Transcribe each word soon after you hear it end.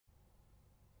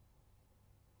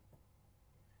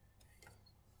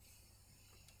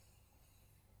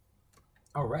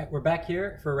All right, we're back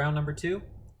here for round number 2.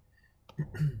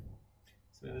 Let's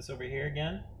move this over here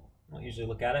again. I don't usually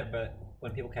look at it, but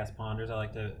when people cast Ponders, I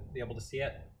like to be able to see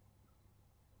it.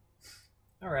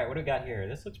 All right, what do we got here?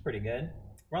 This looks pretty good.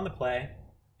 We're on the play,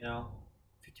 you know,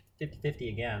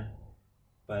 50-50 again,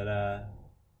 but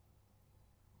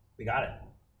we got it,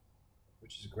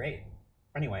 which is great.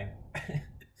 Anyway,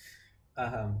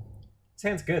 this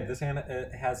hand's good. This hand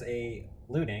has a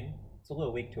looting. It's a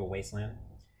little weak to a wasteland.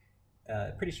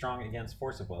 Pretty strong against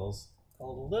Force of Wills. A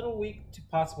little weak to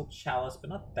possible Chalice, but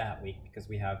not that weak because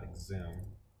we have Exhume.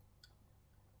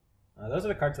 Those are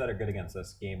the cards that are good against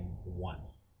us game 1.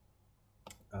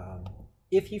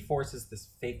 If he forces this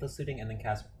Faithless Looting and then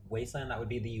casts Wasteland, that would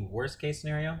be the worst case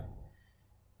scenario.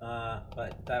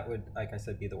 But that would, like I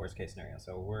said, be the worst case scenario.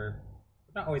 So we're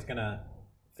not always going to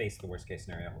face the worst case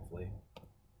scenario, hopefully.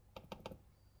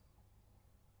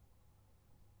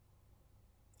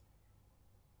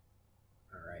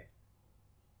 Alright.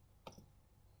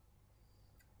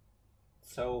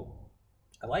 So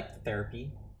I like the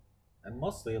therapy. I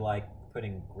mostly like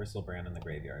putting Gristlebrand in the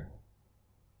graveyard.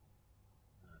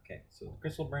 Okay, so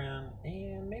Gristlebrand,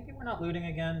 and maybe we're not looting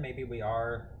again. Maybe we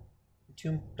are.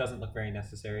 Tomb doesn't look very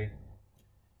necessary.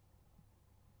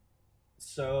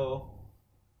 So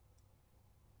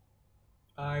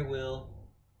I will.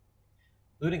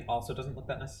 Looting also doesn't look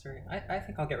that necessary. I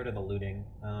think I'll get rid of the looting.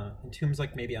 Entomb's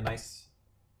like maybe a nice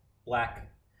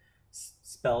black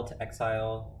spell to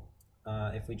exile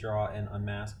if we draw an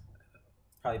Unmask.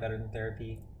 Probably better than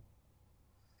Therapy.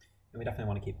 And we definitely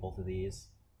want to keep both of these.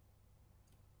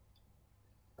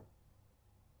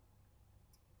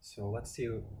 So let's see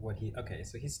what he... Okay,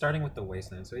 so he's starting with the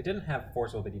Wasteland. So he didn't have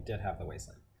Force Will, but he did have the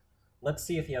Wasteland. Let's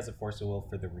see if he has a Force Will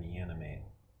for the Reanimate.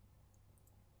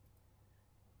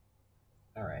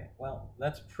 Alright, well,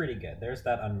 that's pretty good. There's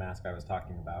that Unmask I was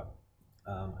talking about.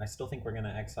 I still think we're going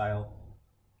to exile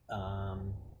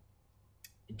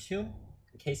Entomb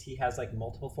in case he has like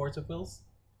multiple Force of Wills.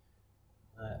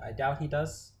 I doubt he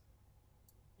does.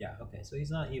 Yeah, okay, so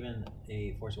he's not even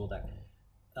a Force of Will deck.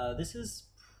 This is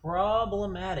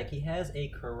problematic. He has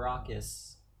a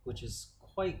Karakas, which is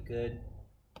quite good,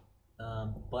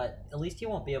 but at least he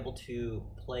won't be able to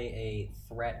play a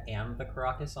threat and the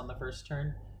Karakas on the first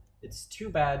turn. It's too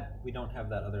bad we don't have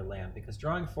that other land, because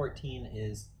drawing 14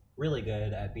 is really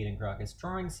good at beating Karakas.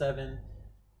 Drawing 7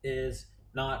 is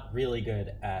not really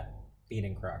good at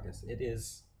beating Karakas. It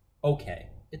is okay.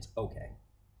 It's okay.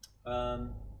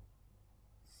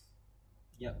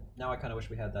 Yep, now I kind of wish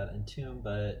we had that Entomb,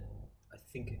 but I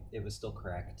think it was still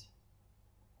correct.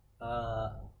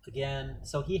 Again,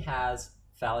 so he has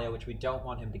Thalia, which we don't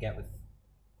want him to get with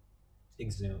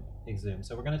Exhume.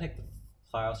 So we're going to take the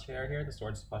Plowshare here, the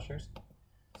Swords Plowshares,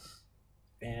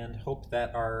 and hope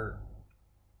that our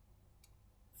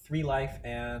 3 life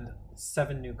and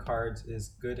 7 new cards is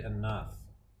good enough.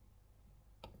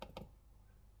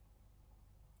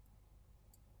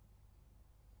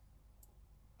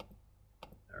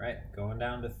 Alright, going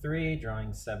down to 3,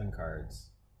 drawing 7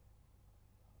 cards.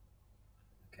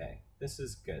 Okay, this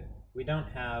is good. We don't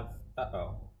have...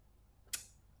 Uh-oh.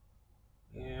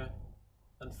 Yeah.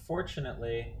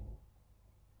 Unfortunately,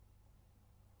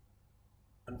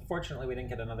 we didn't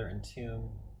get another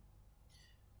Entomb.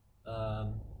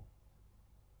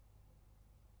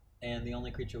 And the only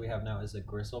creature we have now is a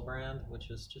Gristlebrand, which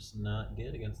is just not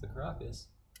good against the Karakas.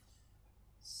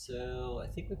 So I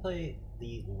think we play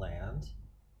the land.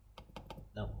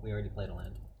 No, we already played a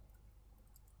land.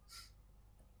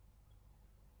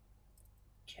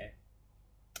 Okay.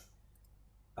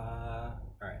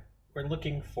 Alright. We're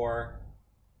looking for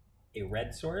a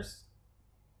red source.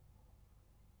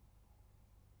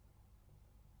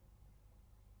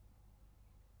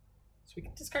 So we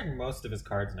can discard most of his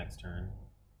cards next turn.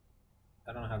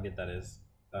 I don't know how good that is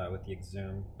with the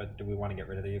Exhume, but do we want to get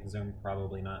rid of the Exhume?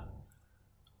 Probably not.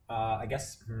 I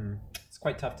guess it's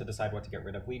quite tough to decide what to get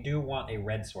rid of. We do want a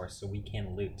red source so we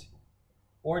can loot.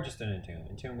 Or just an Entomb.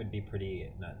 Entomb would be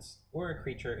pretty nuts. Or a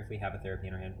creature if we have a Therapy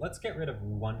in our hand. Let's get rid of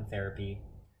 1 Therapy.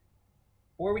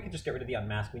 Or we could just get rid of the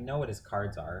Unmask. We know what his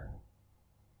cards are.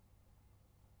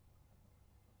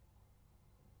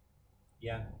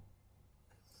 Yeah.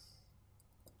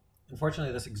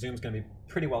 Unfortunately, this Exhume's going to be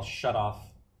pretty well shut off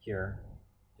here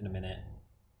in a minute.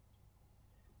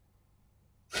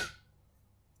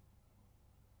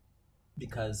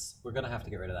 Because we're going to have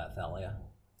to get rid of that Thalia.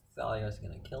 Thalia is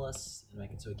going to kill us and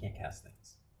make it so we can't cast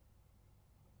things.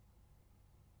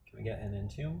 Can we get an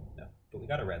Entomb? No, but we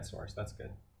got a red source. That's good.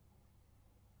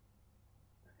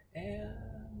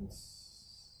 And...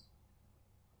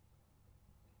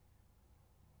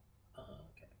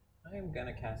 okay, I'm going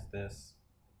to cast this.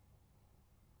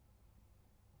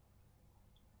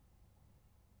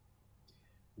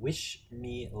 Wish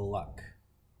me luck.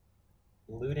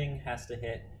 Looting has to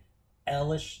hit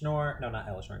Elishnor. No, not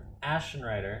Elishnor.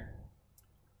 Ashenrider.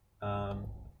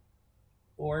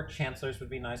 Or Chancellors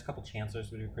would be nice. A couple Chancellors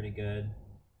would be pretty good.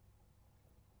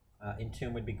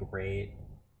 Entomb would be great.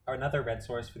 Or another red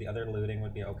source for the other looting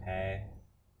would be okay.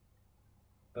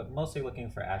 But mostly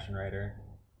looking for Ashenrider.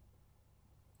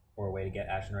 Or a way to get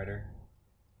Ashenrider.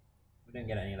 We didn't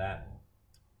get any of that.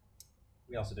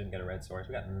 We also didn't get a red source.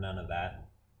 We got none of that.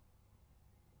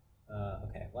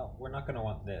 Okay, well, we're not going to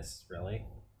want this, really.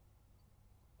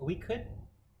 We could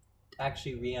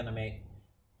actually reanimate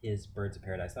his Birds of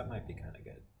Paradise. That might be kind of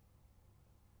good.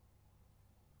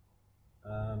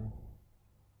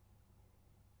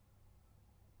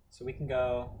 So we can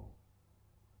go...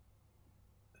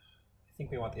 I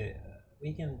think we want the...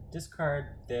 we can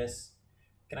discard this.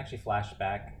 We can actually flash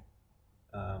back.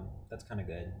 That's kind of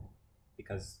good,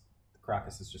 because the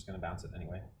Crocus is just going to bounce it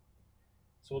anyway.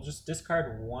 So we'll just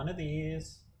discard one of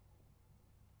these,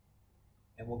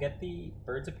 and we'll get the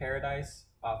Birds of Paradise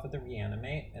off of the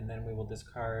Reanimate, and then we will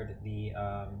discard the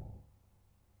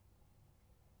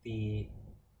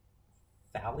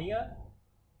Thalia,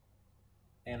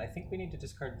 and I think we need to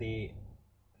discard the...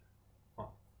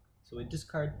 So we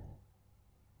discard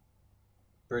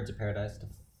Birds of Paradise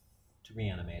to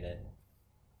reanimate it.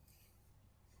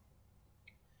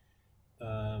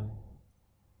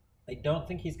 I don't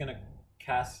think he's gonna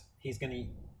cast. He's gonna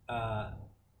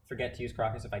forget to use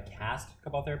Crocus if I cast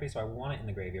Cabal Therapy, so I want it in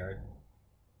the graveyard.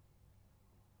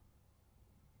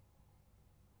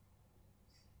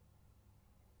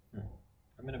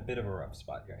 I'm in a bit of a rough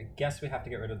spot here. I guess we have to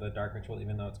get rid of the Dark Ritual,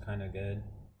 even though it's kind of good.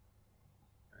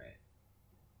 Alright.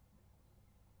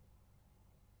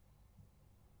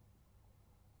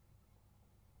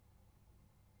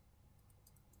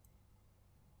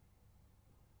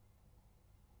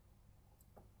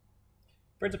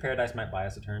 Birds of Paradise might buy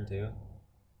us a turn, too. You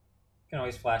can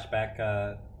always flash back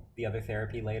the other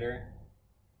therapy later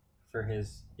for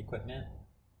his equipment.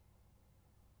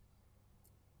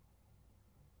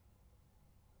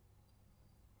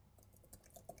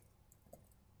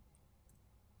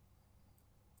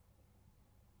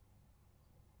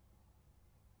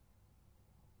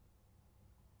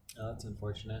 Oh, that's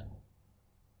unfortunate.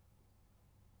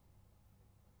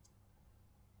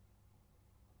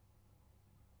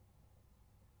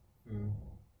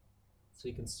 So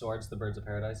you can Swords the Birds of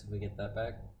Paradise if we get that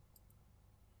back.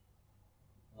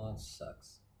 Oh, that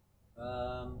sucks.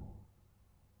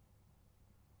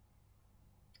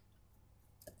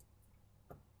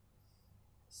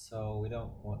 So we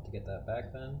don't want to get that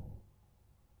back then.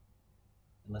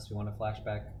 Unless we want to flash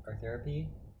back our therapy.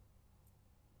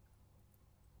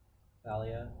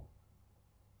 Thalia.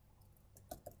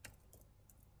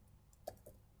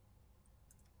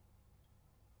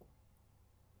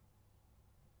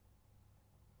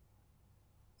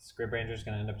 Scrib Ranger is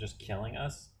going to end up just killing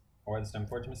us, or the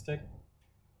Stoneforge Mystic.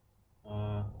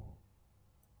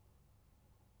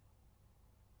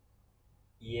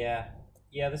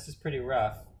 Yeah, this is pretty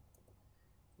rough.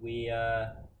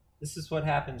 This is what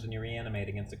happens when you reanimate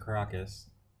against a Caracas.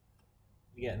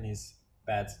 You get in these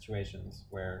bad situations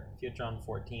where if you had drawn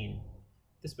 14,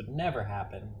 this would never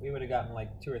happen. We would have gotten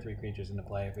like 2 or 3 creatures into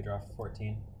play if we draw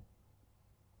 14.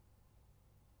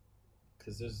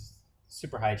 Because there's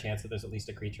super high chance that there's at least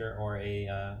a creature or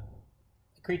an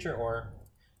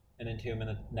Entomb in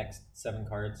the next 7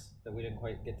 cards that we didn't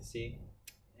quite get to see.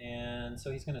 And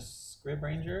so he's going to Scrib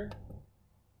Ranger.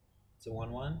 It's a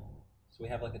 1/1. So we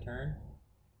have like a turn.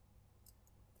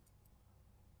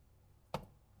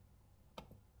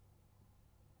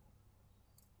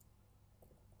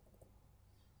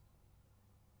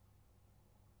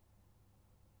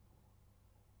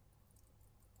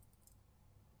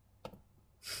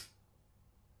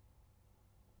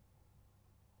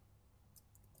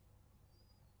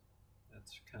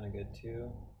 That's kind of good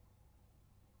too.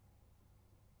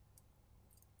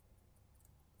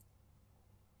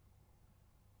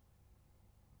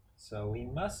 So we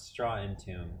must draw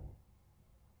Entomb.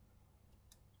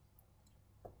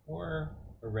 Or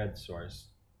a red source.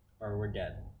 Or we're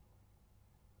dead.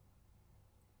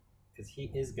 Because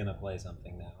he is going to play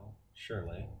something now,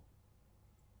 surely.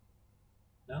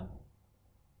 No?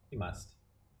 He must.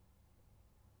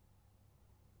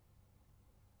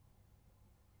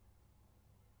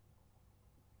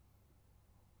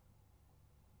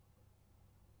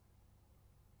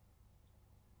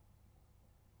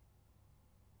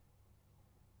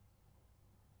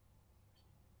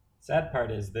 Sad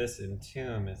part is this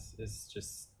Entomb is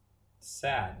just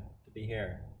sad to be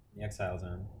here in the Exile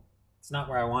Zone. It's not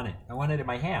where I want it. I want it in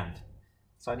my hand.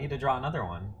 So I need to draw another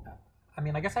one. I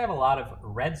mean, I guess I have a lot of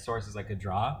red sources I could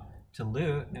draw to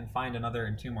loot and find another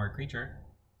Entomb or creature.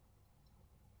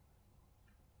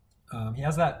 He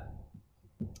has that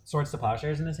Swords to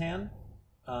Plowshares in his hand.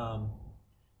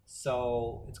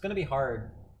 So it's going to be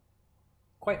hard.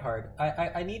 Quite hard.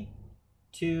 I need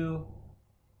to...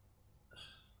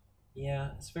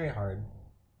 Yeah, it's very hard.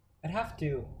 I'd have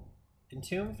to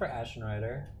Entomb for Ashen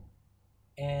Rider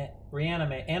and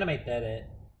animate dead it.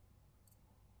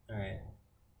 Alright.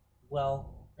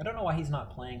 Well, I don't know why he's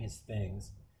not playing his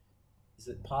things. Is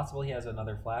it possible he has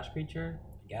another flash creature?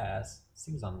 I guess.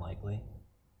 Seems unlikely.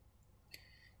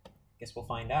 Guess we'll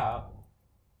find out.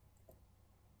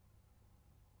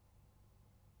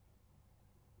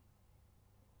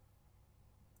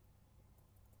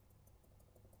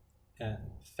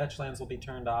 Fetch lands will be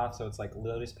turned off, so it's like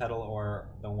Lotus Petal or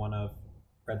the one of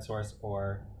red source,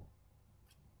 or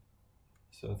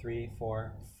so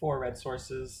four red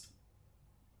sources.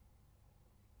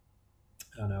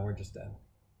 Oh no, we're just dead.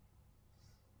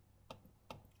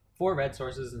 4 red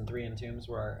sources and 3 Entombs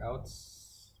were our outs.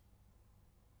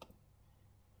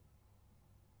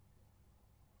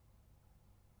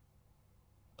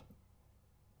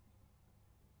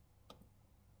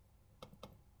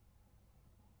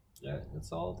 Yeah,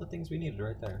 that's all the things we needed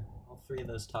right there. All 3 of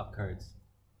those top cards.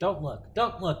 Don't look.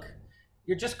 Don't look.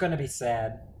 You're just going to be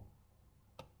sad.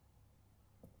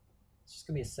 It's just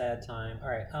going to be a sad time. All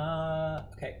right.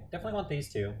 Okay. Definitely want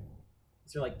these 2.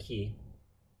 These are like key.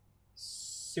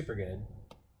 Super good.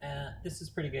 This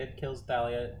is pretty good. Kills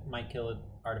Thalia. Might kill an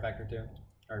artifact or 2.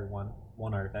 Or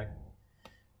one artifact.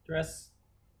 The rest,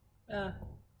 they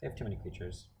have too many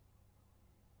creatures.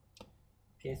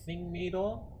 Piercing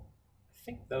Needle. I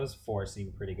think those 4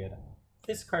 seem pretty good.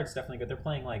 This card's definitely good. They're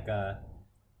playing like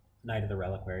Knight of the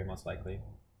Reliquary, most likely.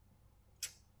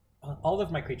 All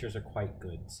of my creatures are quite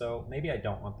good, so maybe I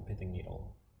don't want the Pithing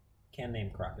Needle. Can name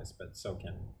Crocus, but so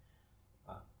can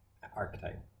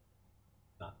Archetype.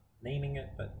 Not naming it,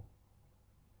 but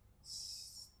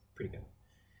it's pretty good.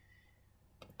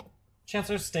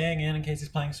 Chancellor's staying in case he's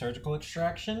playing Surgical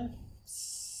Extraction.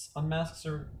 Unmasks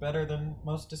are better than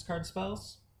most discard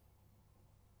spells.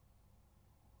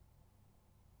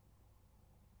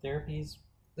 Therapies,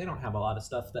 they don't have a lot of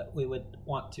stuff that we would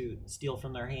want to steal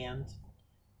from their hand.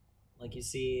 Like you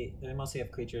see, they mostly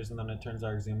have creatures and then it turns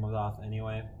our Exhumed off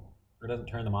anyway. Or it doesn't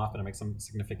turn them off, but it makes them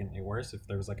significantly worse. If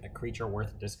there was like a creature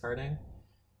worth discarding,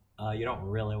 you don't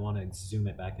really want to Exhume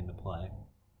it back into play.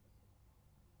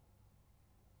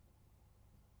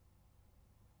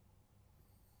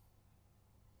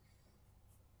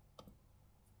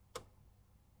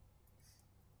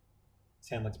 This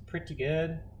hand looks pretty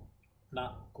good.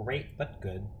 Not great, but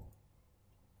good.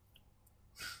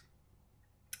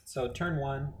 So turn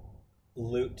 1,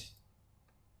 loot.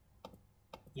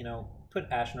 You know,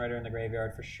 put Ashen Rider in the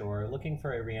graveyard for sure. Looking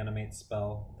for a Reanimate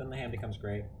spell. Then the hand becomes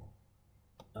great.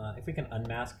 If we can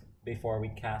unmask before we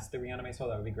cast the Reanimate spell,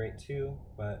 that would be great too.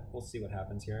 But we'll see what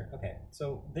happens here. Okay,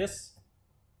 so this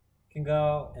can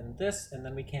go, and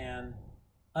then we can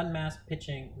unmask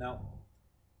pitching. No.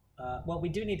 Well, we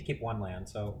do need to keep 1 land,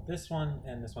 so this one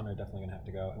and this one are definitely gonna have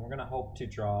to go, and we're gonna hope to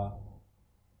draw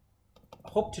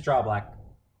a black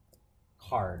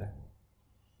card.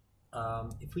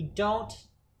 If we don't,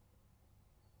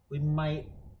 we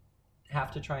might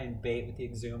have to try and bait with the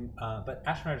Exhume, but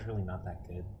Ashen Rider is really not that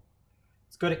good.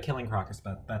 It's good at killing Crocus,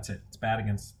 but that's it. It's bad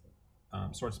against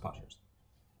Swords to Plowshares.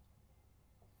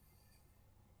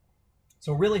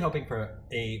 So really hoping for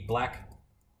a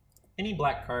any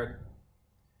black card.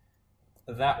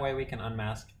 That way we can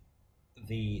unmask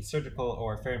the Surgical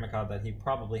or Fairy Macabre that he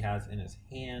probably has in his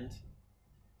hand.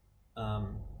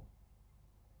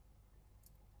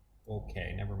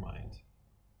 Okay, never mind.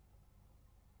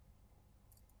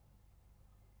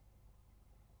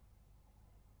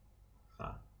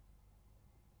 Huh.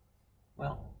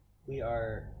 Well, we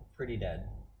are pretty dead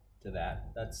to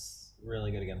that. That's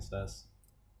really good against us.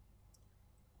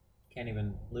 Can't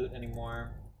even loot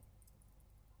anymore.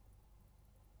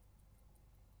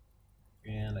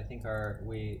 And I think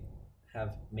we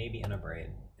have maybe an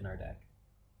Abrade in our deck.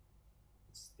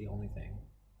 It's the only thing.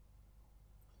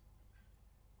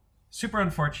 Super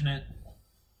unfortunate.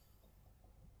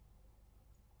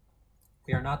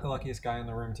 We are not the luckiest guy in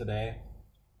the room today.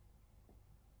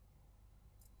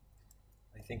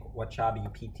 I think Wachabi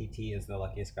PTT is the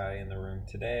luckiest guy in the room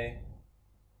today.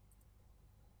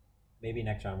 Maybe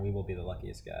next round we will be the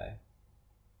luckiest guy.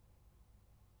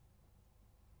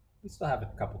 We still have a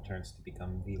couple turns to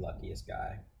become the luckiest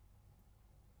guy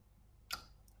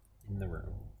in the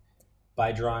room.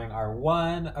 By drawing our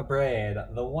 1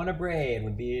 Abrade. The 1 Abrade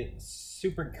would be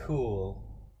super cool.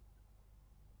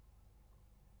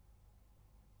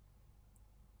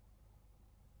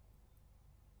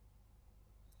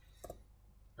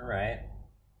 Alright.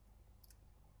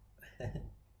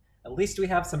 At least we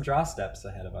have some draw steps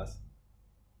ahead of us.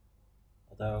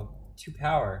 Although, 2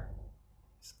 power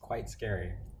is quite scary.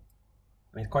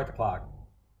 I mean, quite the clock.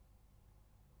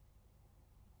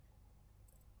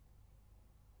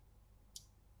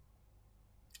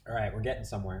 Alright, we're getting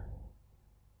somewhere.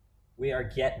 We are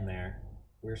getting there.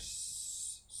 We're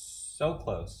so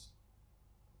close.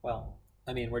 Well,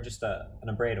 I mean, we're just an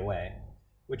abrade away.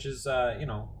 Which is, you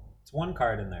know, it's 1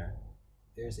 card in there.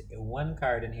 There's 1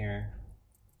 card in here.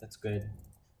 That's good.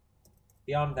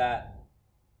 Beyond that,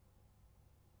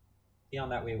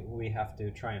 we have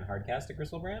to try and hardcast a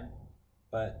Gristlebrand.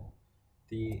 But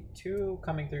the 2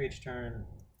 coming through each turn,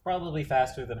 probably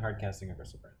faster than hardcasting a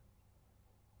Gristlebrand.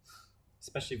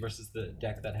 Especially versus the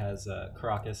deck that has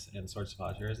Caracas and Swords to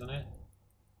Plowshares in it.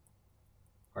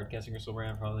 Hardcasting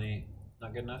Gristlebrand probably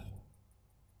not good enough.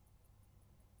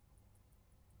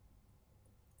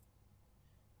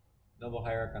 Noble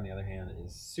Hierarch, on the other hand,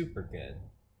 is super good.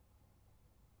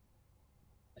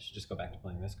 I should just go back to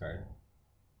playing this card.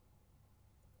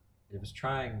 I was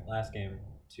trying last game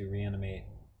to reanimate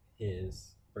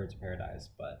his Birds of Paradise,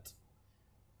 but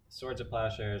Swords of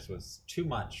Plowshares was too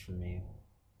much for me.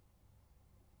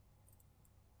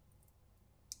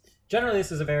 Generally,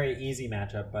 this is a very easy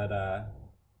matchup, but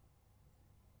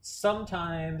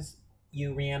sometimes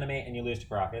you reanimate and you lose to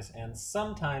Caracas, and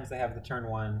sometimes they have the turn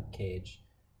 1 cage.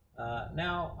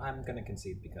 Now I'm going to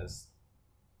concede because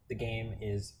the game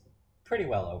is pretty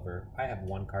well over. I have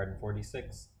 1 card in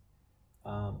 46.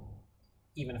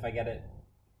 Even if I get it,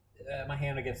 my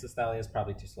hand against this Thalia is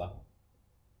probably too slow,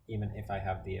 even if I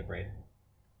have the Abrade.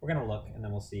 We're going to look, and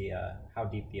then we'll see how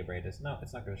deep the Abrade is. No,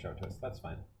 it's not going to show it to us. That's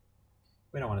fine.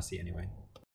 We don't want to see anyway.